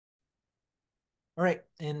All right,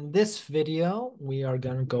 in this video, we are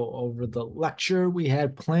going to go over the lecture we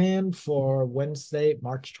had planned for Wednesday,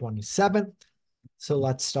 March 27th. So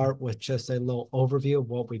let's start with just a little overview of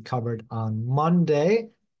what we covered on Monday.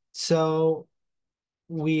 So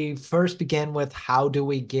we first began with how do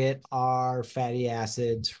we get our fatty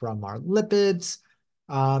acids from our lipids?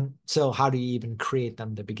 So how do you even create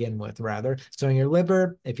them to begin with, rather? So in your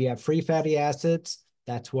liver, if you have free fatty acids,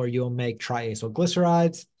 that's where you'll make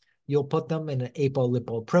triacylglycerides. You'll put them in an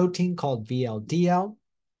apolipoprotein called VLDL.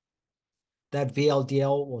 That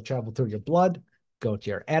VLDL will travel through your blood, go to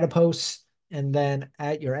your adipose, and then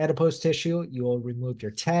at your adipose tissue, you will remove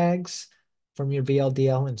your tags from your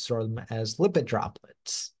VLDL and store them as lipid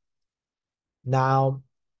droplets. Now,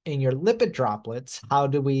 in your lipid droplets, how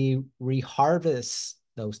do we reharvest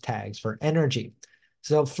those tags for energy?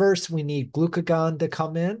 So first, we need glucagon to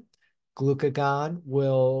come in. Glucagon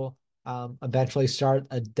will eventually start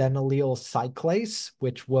adenylyl cyclase,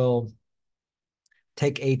 which will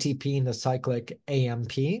take ATP into cyclic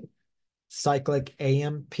AMP. Cyclic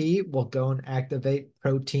AMP will go and activate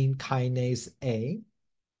protein kinase A.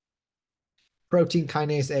 Protein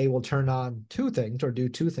kinase A will turn on two things, or do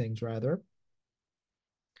two things rather.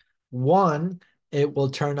 One, it will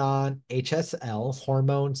turn on HSL,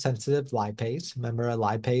 hormone sensitive lipase. Remember, a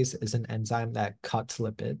lipase is an enzyme that cuts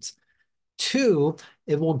lipids. Two,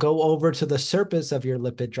 it will go over to the surface of your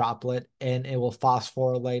lipid droplet and it will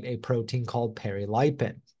phosphorylate a protein called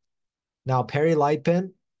perilipin. Now,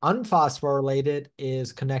 perilipin, unphosphorylated,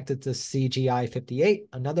 is connected to CGI58,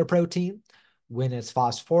 another protein. When it's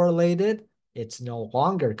phosphorylated, it's no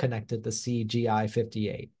longer connected to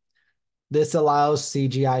CGI58. This allows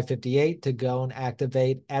CGI58 to go and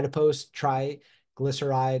activate adipose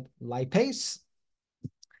triglyceride lipase.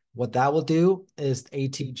 What that will do is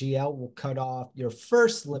ATGL will cut off your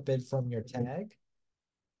first lipid from your tag,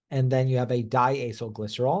 and then you have a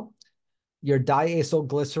diacylglycerol. Your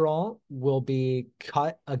diacylglycerol will be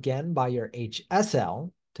cut again by your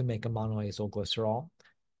HSL to make a monoacylglycerol.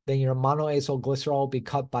 Then your monoacylglycerol will be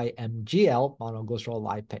cut by MGL, monoglycerol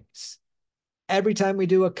lipase. Every time we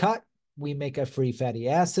do a cut, we make a free fatty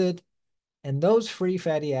acid, and those free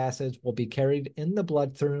fatty acids will be carried in the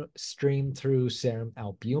bloodstream through serum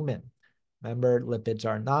albumin. Remember, lipids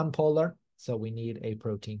are nonpolar, so we need a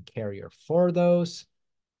protein carrier for those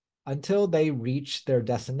until they reach their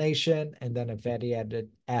destination, and then a fatty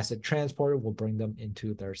acid transporter will bring them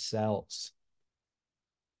into their cells.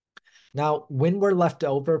 Now, when we're left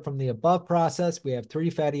over from the above process, we have three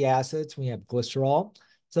fatty acids, we have glycerol.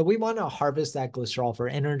 So we want to harvest that glycerol for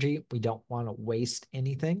energy. We don't want to waste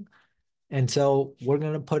anything. And so we're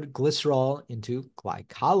going to put glycerol into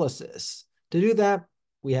glycolysis. To do that,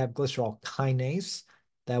 we have glycerol kinase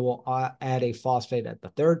that will add a phosphate at the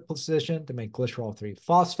third position to make glycerol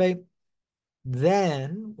 3-phosphate.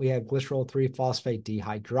 Then we have glycerol 3-phosphate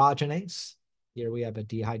dehydrogenase. Here we have a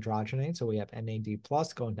dehydrogenase, so we have NAD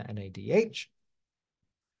plus going to NADH.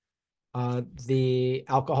 The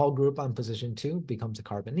alcohol group on position 2 becomes a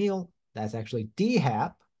carbonyl. That's actually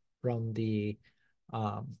DHAP from the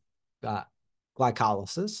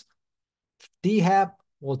glycolysis. DHAP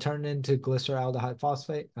will turn into glyceraldehyde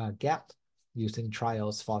phosphate, GAP, using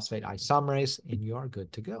triose phosphate isomerase, and you're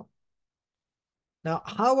good to go. Now,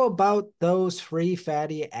 how about those free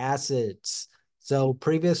fatty acids? So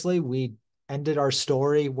previously, we ended our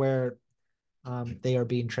story where they are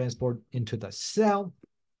being transported into the cell.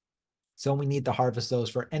 So we need to harvest those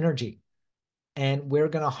for energy. And we're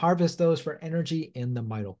going to harvest those for energy in the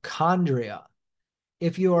mitochondria.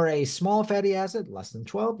 If you are a small fatty acid, less than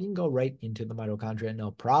 12, you can go right into the mitochondria,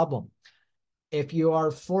 no problem. If you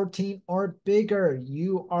are 14 or bigger,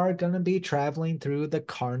 you are going to be traveling through the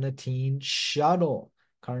carnitine shuttle.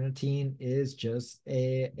 Carnitine is just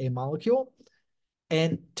a molecule.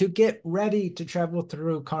 And to get ready to travel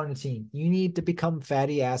through carnitine, you need to become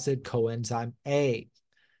fatty acid coenzyme A.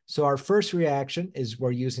 So our first reaction is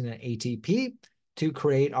we're using an ATP to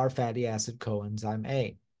create our fatty acid coenzyme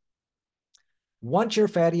A. Once your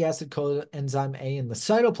fatty acid coenzyme A in the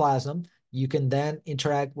cytoplasm, you can then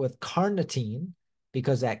interact with carnitine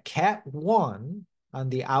because at Cat1 on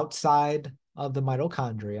the outside of the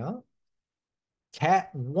mitochondria,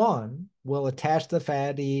 Cat1 will attach the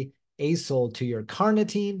fatty acyl to your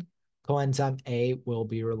carnitine, coenzyme A will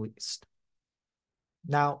be released.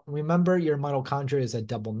 Now, remember your mitochondria is a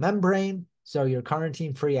double membrane, so your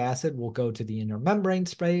carnitine-free acid will go to the inner membrane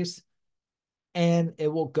space, and it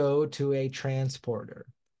will go to a transporter.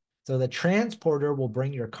 So the transporter will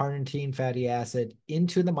bring your carnitine fatty acid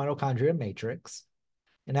into the mitochondria matrix.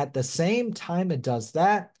 And at the same time it does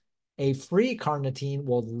that, a free carnitine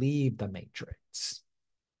will leave the matrix.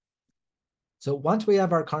 So once we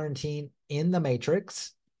have our carnitine in the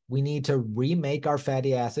matrix, we need to remake our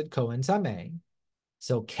fatty acid coenzyme A.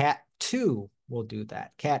 So Cat2 will do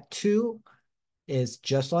that. Cat2 is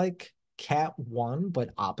just like Cat1,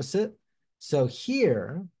 but opposite. So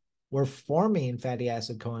here, we're forming fatty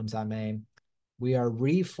acid coenzyme A. We are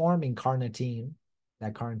reforming carnitine.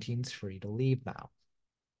 That carnitine's free to leave now.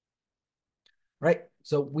 Right.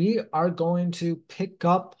 So we are going to pick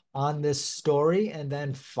up on this story and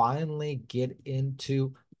then finally get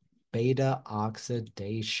into beta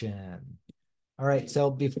oxidation. All right, so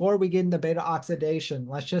before we get into beta oxidation,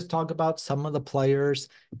 let's just talk about some of the players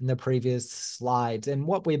in the previous slides and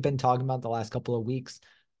what we've been talking about the last couple of weeks.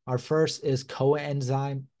 Our first is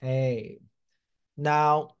coenzyme A.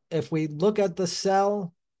 Now, if we look at the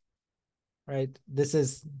cell, right, this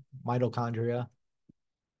is mitochondria,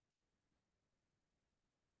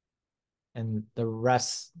 and the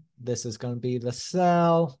rest, this is going to be the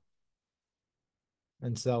cell.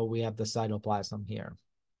 And so we have the cytoplasm here.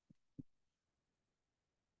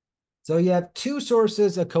 So you have two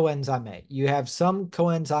sources of coenzyme A. You have some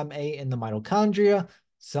coenzyme A in the mitochondria,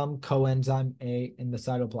 some coenzyme A in the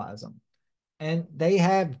cytoplasm. And they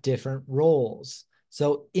have different roles.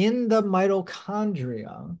 So in the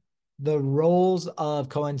mitochondria, the roles of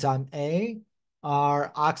coenzyme A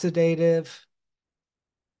are oxidative,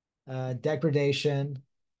 degradation.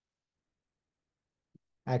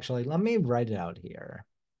 Actually, let me write it out here.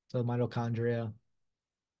 So mitochondria,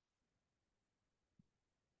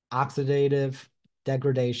 oxidative,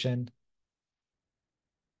 degradation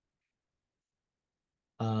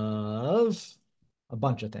of a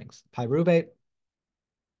bunch of things. Pyruvate,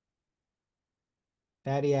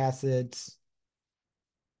 fatty acids,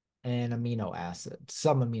 and amino acids,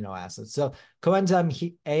 some amino acids. So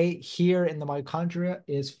coenzyme A here in the mitochondria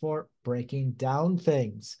is for breaking down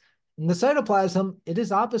things. In the cytoplasm, it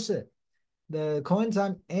is opposite. The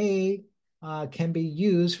coenzyme A can be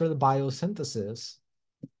used for the biosynthesis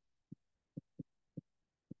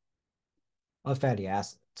of fatty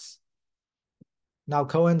acids. Now,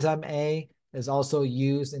 coenzyme A is also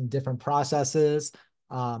used in different processes,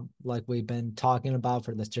 like we've been talking about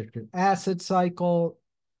for the citric acid cycle,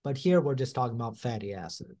 but here we're just talking about fatty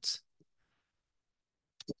acids.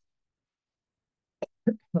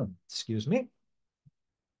 Excuse me.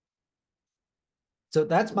 So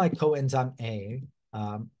that's my coenzyme A.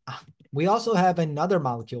 We also have another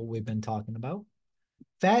molecule we've been talking about,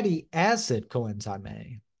 fatty acid coenzyme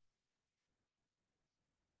A.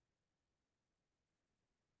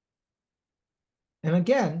 And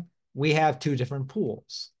again, we have two different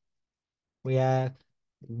pools. We have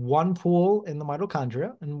one pool in the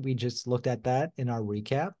mitochondria, and we just looked at that in our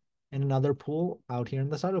recap, and another pool out here in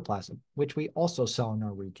the cytoplasm, which we also saw in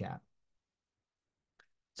our recap.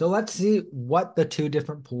 So let's see what the two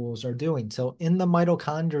different pools are doing. So in the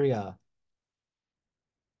mitochondria,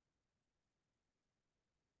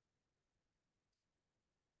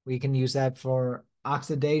 we can use that for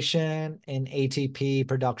oxidation and ATP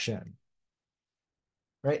production,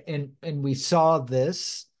 right? And we saw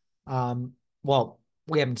this, well,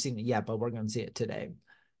 we haven't seen it yet, but we're going to see it today.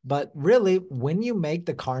 But really, when you make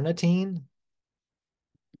the carnitine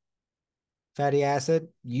fatty acid,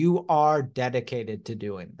 you are dedicated to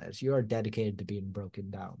doing this. You are dedicated to being broken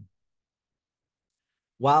down.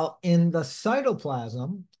 While in the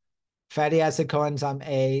cytoplasm, fatty acid coenzyme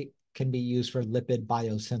A can be used for lipid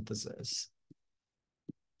biosynthesis.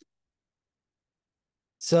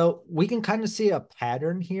 So we can kind of see a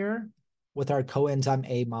pattern here with our coenzyme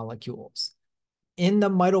A molecules. In the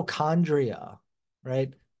mitochondria,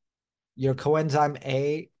 right, your coenzyme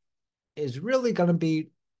A is really going to be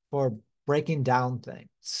for breaking down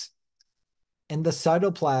things. In the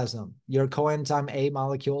cytoplasm, your coenzyme A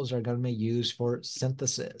molecules are going to be used for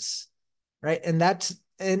synthesis, right? And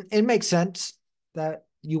it makes sense that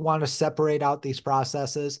you want to separate out these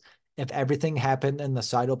processes. If everything happened in the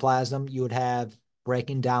cytoplasm, you would have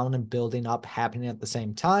breaking down and building up happening at the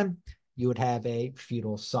same time. You would have a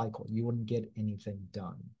futile cycle. You wouldn't get anything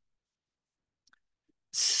done.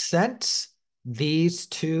 Since these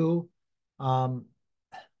two um,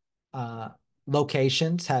 uh,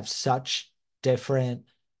 locations have such different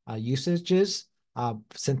usages,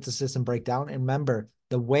 synthesis and breakdown. And remember,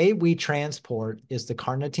 the way we transport is the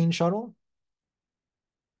carnitine shuttle.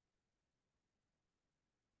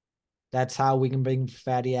 That's how we can bring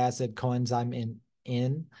fatty acid coenzyme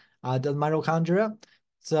in the mitochondria.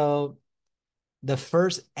 So the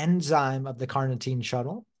first enzyme of the carnitine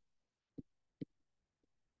shuttle,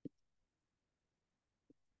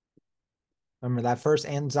 remember that first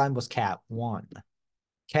enzyme was Cat1.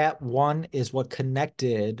 Cat1 is what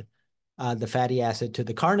connected the fatty acid to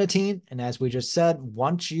the carnitine. And as we just said,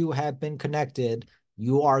 once you have been connected,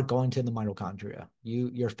 you are going to the mitochondria.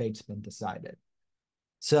 Your fate's been decided.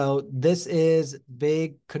 So this is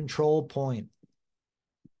big control point,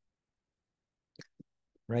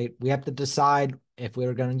 right? We have to decide if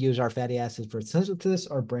we're going to use our fatty acids for synthesis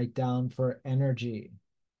or breakdown for energy.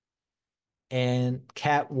 And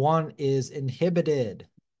CAT1 is inhibited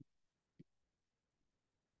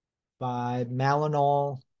by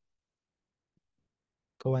malonyl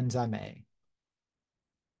coenzyme A.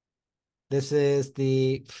 This is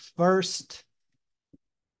the first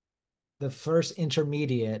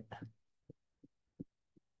intermediate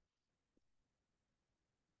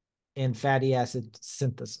in fatty acid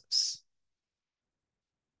synthesis.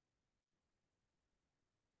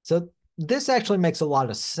 So this actually makes a lot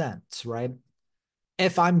of sense, right?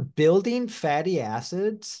 If I'm building fatty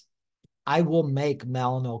acids, I will make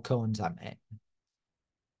malonyl coenzyme A.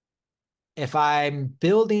 If I'm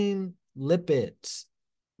building lipids,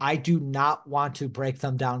 I do not want to break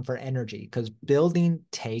them down for energy because building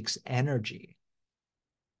takes energy.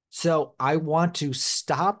 So I want to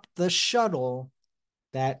stop the shuttle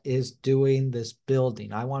that is doing this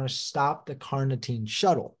building. I want to stop the carnitine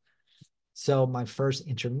shuttle. So my first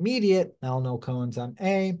intermediate, malonyl coenzyme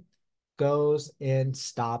A, goes and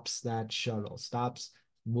stops that shuttle, stops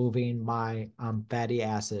moving my fatty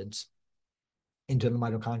acids into the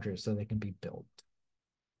mitochondria so they can be built.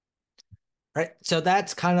 Right. So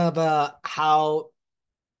that's kind of how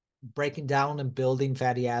breaking down and building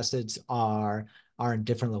fatty acids are in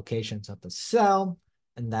different locations of the cell.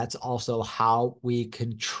 And that's also how we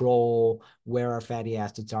control where our fatty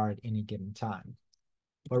acids are at any given time.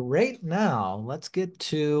 But right now, let's get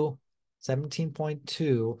to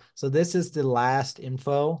 17.2. So this is the last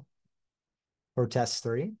info for test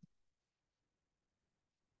 3.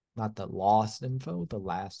 Not the lost info, the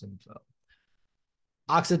last info.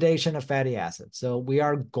 Oxidation of fatty acids. So we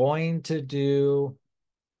are going to do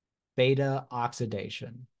beta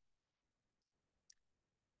oxidation,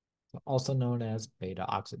 also known as beta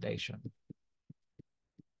oxidation.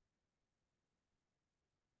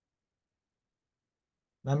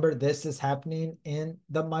 Remember, this is happening in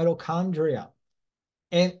the mitochondria.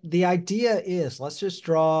 And the idea is, let's just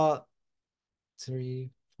draw 3,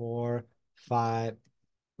 4, 5.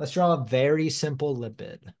 Let's draw a very simple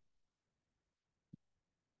lipid.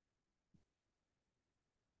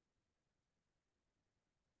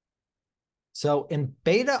 So in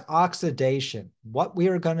beta oxidation, what we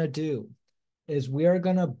are going to do is we are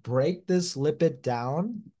going to break this lipid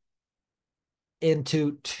down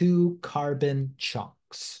into 2 carbon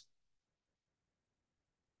chunks.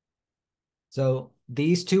 So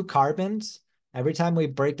these 2 carbons, every time we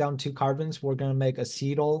break down 2 carbons, we're going to make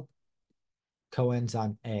acetyl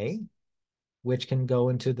coenzyme A, which can go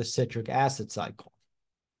into the citric acid cycle.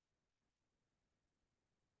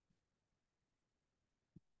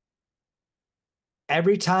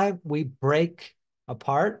 Every time we break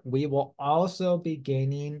apart, we will also be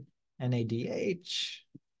gaining NADH,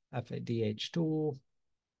 FADH2,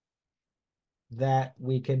 that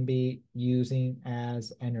we can be using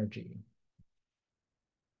as energy.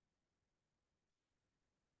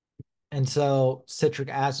 And so citric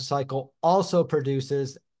acid cycle also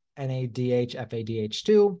produces NADH,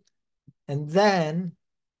 FADH2. And then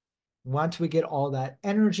once we get all that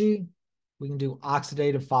energy, we can do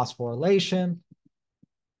oxidative phosphorylation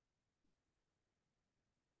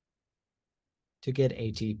to get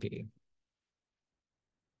ATP.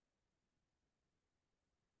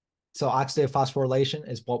 So oxidative phosphorylation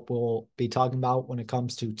is what we'll be talking about when it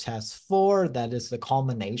comes to test 4. That is the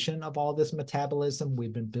culmination of all this metabolism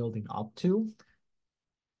we've been building up to.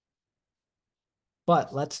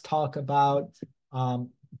 But let's talk about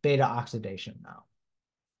beta oxidation now.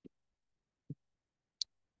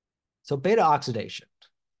 So beta oxidation.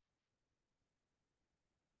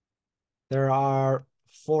 There are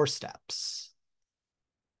 4 steps.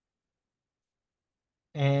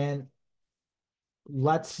 And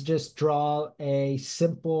let's just draw a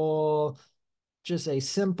simple,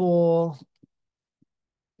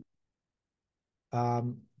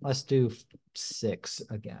 let's do 6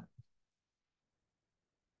 again.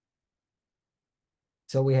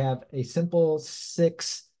 So we have a simple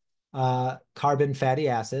 6 carbon fatty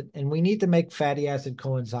acid, and we need to make fatty acid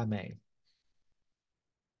coenzyme A.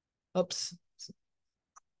 Oops.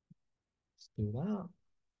 Let's do that.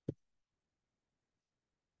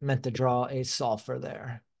 Meant to draw a sulfur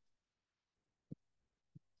there.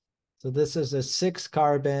 So this is a 6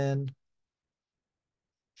 carbon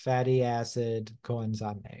fatty acid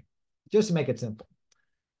coenzyme A, just to make it simple.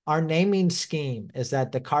 Our naming scheme is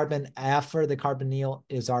that the carbon after the carbonyl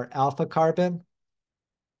is our alpha carbon.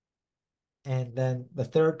 And then the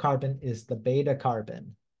third carbon is the beta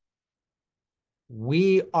carbon.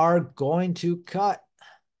 We are going to cut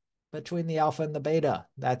between the alpha and the beta.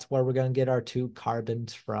 That's where we're going to get our two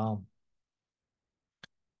carbons from.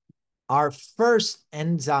 Our first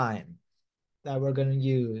enzyme that we're going to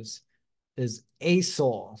use is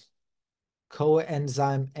acyl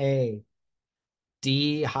coenzyme A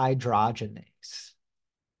dehydrogenase.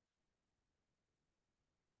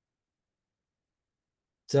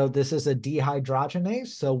 So this is a dehydrogenase,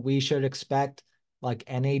 so we should expect like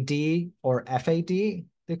NAD or FAD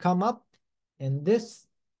to come up. In this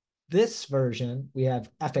version, we have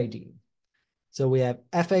FAD. So we have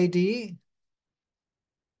FAD,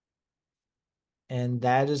 and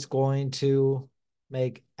that is going to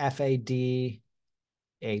make FADH2.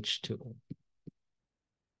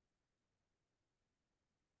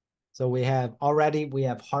 So we have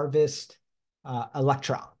harvest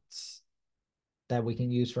electrons that we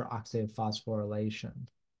can use for oxidative phosphorylation.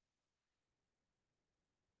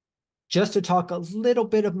 Just to talk a little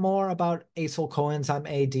bit more about acyl coenzyme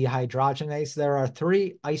A dehydrogenase, there are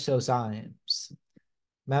three isozymes.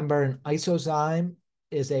 Remember, an isozyme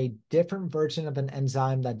is a different version of an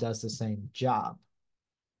enzyme that does the same job.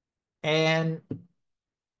 And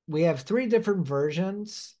we have three different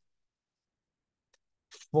versions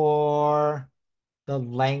for the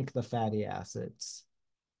length of fatty acids.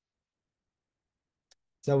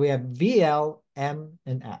 So we have VL, M,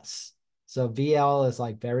 and S. So VL is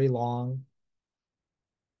like very long.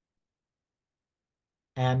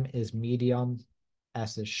 M is medium.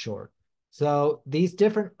 S is short. So these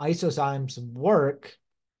different isozymes work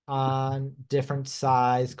on different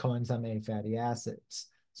size coenzyme A fatty acids.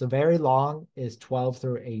 So very long is 12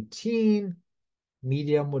 through 18.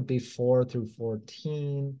 Medium would be 4 through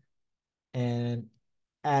 14. And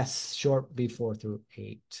S short would be 4 through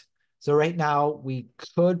 8. So right now we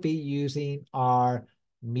could be using our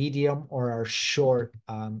medium or our short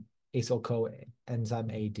acyl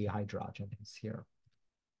coenzyme A dehydrogenase here.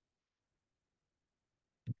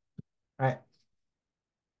 All right.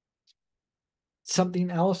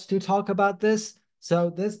 Something else to talk about this. So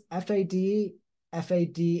this FADH2,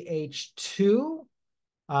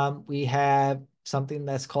 we have something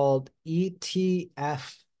that's called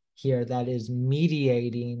ETF here that is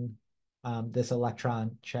mediating this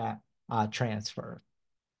electron transfer.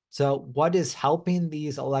 So what is helping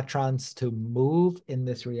these electrons to move in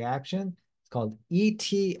this reaction? It's called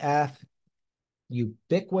ETF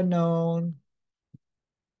ubiquinone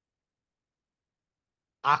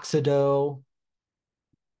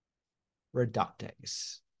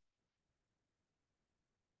oxidoreductase.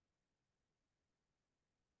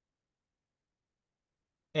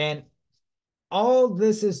 And all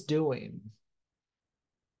this is doing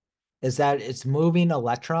is that it's moving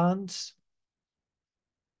electrons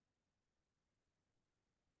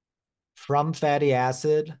from fatty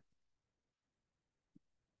acid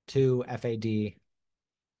to FAD in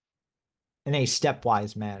a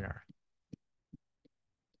stepwise manner.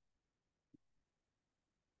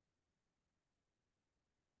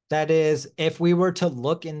 That is, if we were to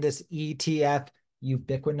look in this ETF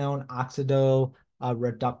ubiquinone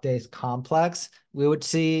oxidoreductase complex, we would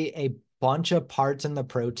see a bunch of parts in the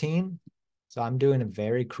protein. So I'm doing it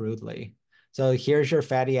very crudely. So here's your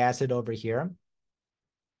fatty acid over here.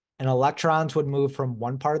 And electrons would move from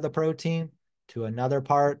one part of the protein to another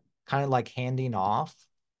part, kind of like handing off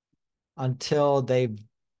until they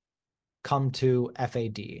come to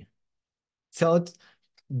FAD. So it's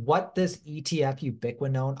what this ETF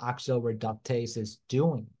ubiquinone oxidoreductase is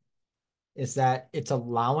doing is that it's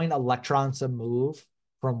allowing electrons to move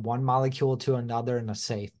from one molecule to another in a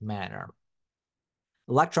safe manner.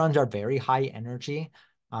 Electrons are very high energy.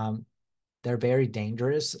 They're very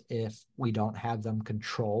dangerous if we don't have them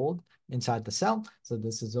controlled inside the cell. So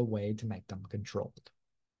this is a way to make them controlled.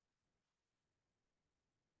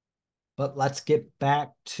 But let's get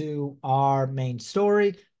back to our main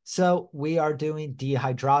story. So we are doing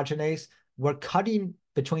dehydrogenase. We're cutting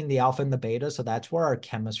between the alpha and the beta. So that's where our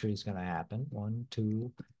chemistry is going to happen. 1,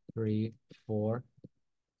 2, 3, 4,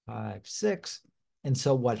 5, 6. And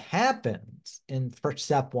so what happens in first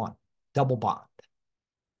step one, double bond.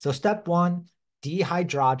 So step one,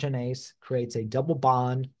 dehydrogenase creates a double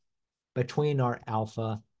bond between our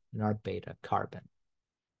alpha and our beta carbon.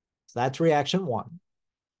 So that's reaction one.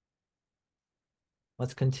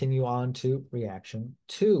 Let's continue on to reaction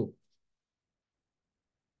two.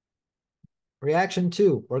 Reaction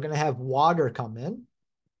two, we're going to have water come in.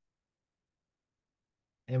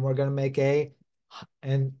 And we're going to make a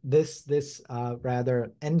And this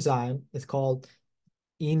rather enzyme is called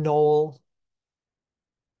enol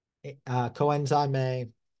coenzyme A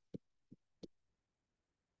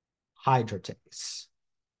hydratase.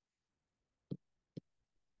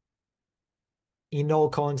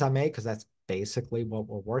 Enol coenzyme A, because that's basically what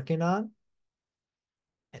we're working on.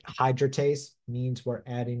 And hydratase means we're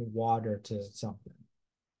adding water to something.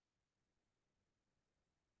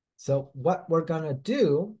 So what we're going to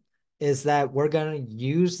do is that we're going to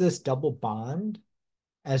use this double bond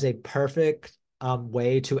as a perfect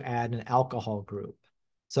way to add an alcohol group.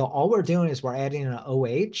 So all we're doing is we're adding an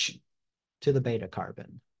OH to the beta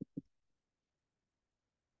carbon.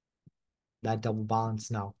 That double bond's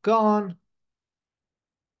now gone.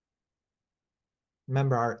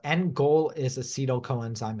 Remember, our end goal is acetyl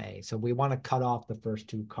coenzyme A. So we want to cut off the first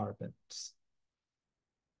two carbons.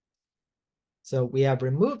 So we have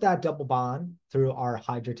removed that double bond through our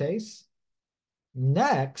hydratase.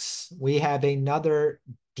 Next, we have another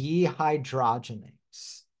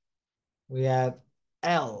dehydrogenase. We have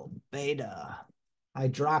L-beta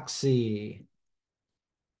hydroxy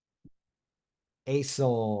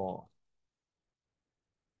acyl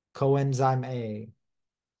coenzyme A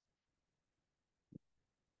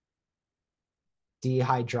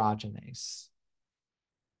dehydrogenase.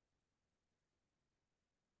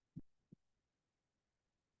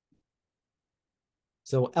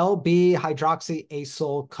 So LB hydroxy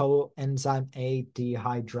acyl coenzyme A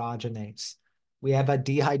dehydrogenase. We have a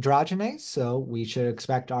dehydrogenase, so we should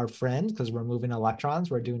expect our friends, because we're moving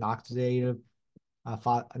electrons, we're doing oxidative,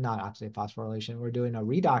 not oxidative phosphorylation, we're doing a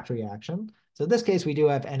redox reaction. So in this case, we do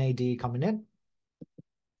have NAD coming in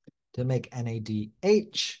to make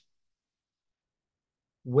NADH.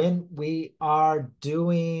 When we are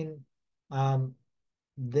doing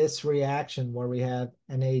this reaction where we have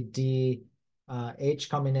NAD H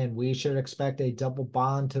coming in, we should expect a double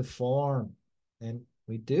bond to form, and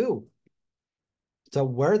we do. So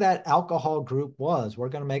where that alcohol group was, we're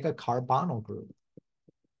going to make a carbonyl group.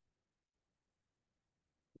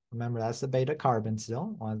 Remember, that's the beta carbon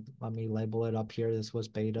still. Let me label it up here. This was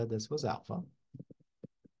beta, this was alpha.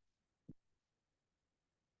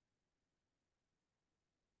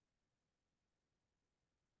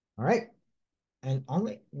 All right, and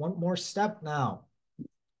only one more step now.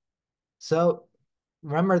 So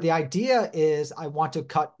remember, the idea is I want to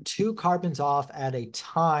cut two carbons off at a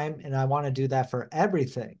time, and I want to do that for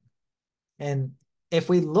everything. And if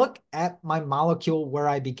we look at my molecule where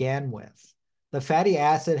I began with, the fatty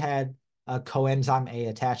acid had a coenzyme A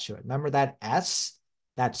attached to it. Remember that S,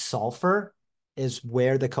 that sulfur, is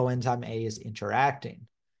where the coenzyme A is interacting.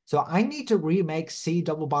 So I need to remake C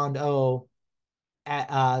double bond O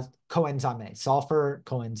at coenzyme A, sulfur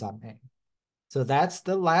coenzyme A. So that's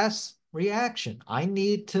the last reaction. I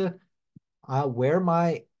need to, where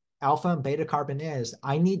my alpha and beta carbon is,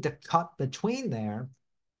 I need to cut between there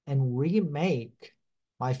and remake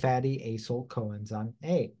my fatty acyl coenzyme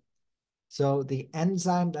A. So the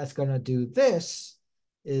enzyme that's going to do this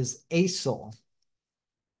is acyl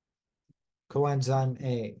coenzyme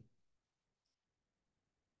A,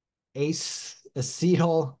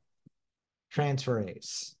 acetyl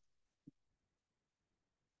transferase.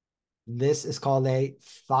 This is called a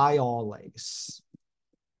thiolase,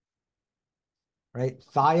 right?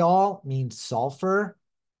 Thiol means sulfur,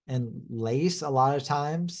 and lace a lot of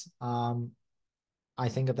times. I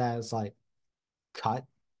think of that as like cut.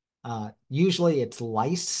 Usually it's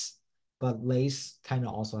lice, but lace kind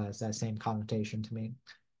of also has that same connotation to me.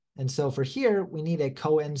 And so for here, we need a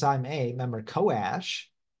coenzyme A. Remember, CoAsh,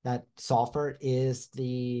 that sulfur is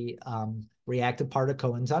the reactive part of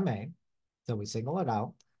coenzyme A. So we single it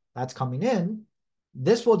out. That's coming in.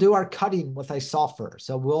 This will do our cutting with a sulfur.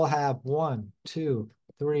 So we'll have 1, 2,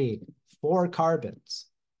 3, 4 carbons.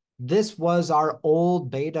 This was our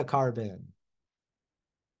old beta carbon.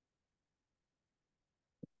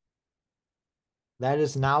 That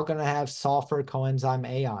is now going to have sulfur coenzyme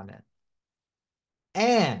A on it.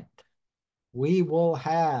 And we will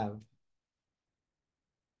have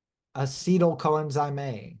acetyl coenzyme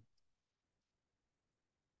A.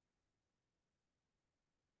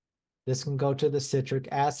 This can go to the citric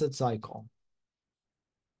acid cycle.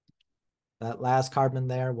 That last carbon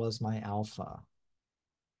there was my alpha.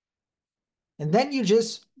 And then you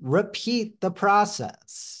just repeat the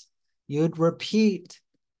process. You'd repeat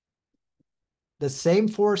the same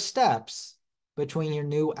 4 steps between your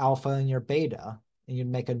new alpha and your beta, and you'd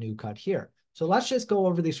make a new cut here. So let's just go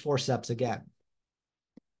over these 4 steps again.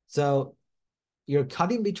 So you're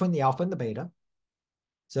cutting between the alpha and the beta.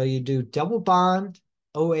 So you do double bond,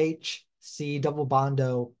 OH, C double bond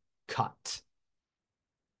O, cut.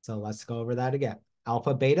 So let's go over that again.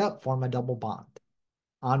 Alpha beta form a double bond.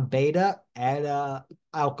 On beta, add a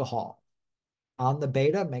alcohol. On the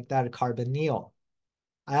beta, make that a carbonyl.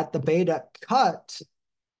 At the beta, cut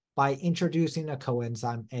by introducing a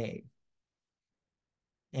coenzyme A.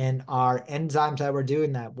 And our enzymes that we're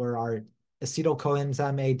doing that were our acetyl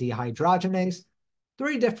coenzyme A dehydrogenase,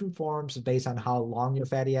 three different forms based on how long your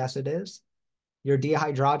fatty acid is. Your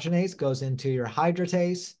dehydrogenase goes into your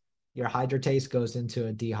hydratase. Your hydratase goes into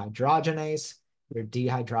a dehydrogenase. Your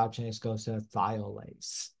dehydrogenase goes to a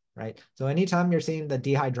thiolase, right? So anytime you're seeing the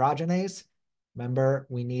dehydrogenase, remember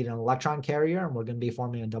we need an electron carrier and we're going to be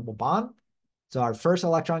forming a double bond. So our first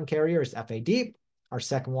electron carrier is FAD. Our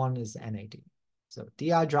second one is NAD. So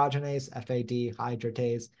dehydrogenase, FAD,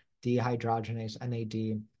 hydratase, dehydrogenase,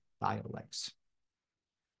 NAD, thiolase.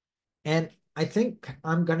 And I think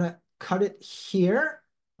I'm gonna cut it here.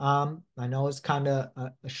 I know it's kind of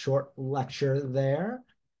a short lecture there.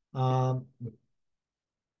 Um,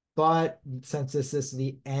 but since this is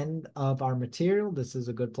the end of our material, this is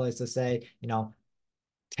a good place to say,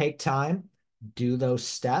 take time, do those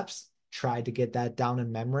steps, try to get that down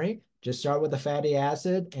in memory. Just start with a fatty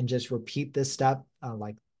acid and just repeat this step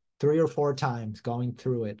like 3 or 4 times, going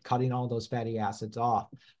through it, cutting all those fatty acids off.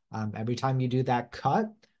 Every time you do that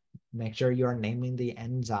cut, make sure you're naming the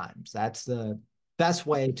enzymes. That's the best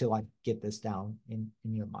way to like get this down in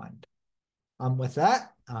your mind. With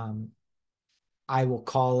that, I will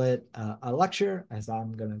call it a lecture as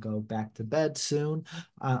I'm going to go back to bed soon.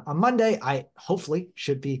 On Monday, I hopefully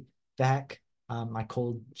should be back. My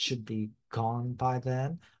cold should be gone by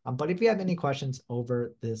then. But if you have any questions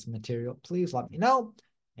over this material, please let me know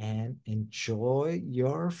and enjoy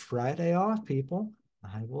your Friday off, people.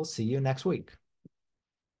 I will see you next week.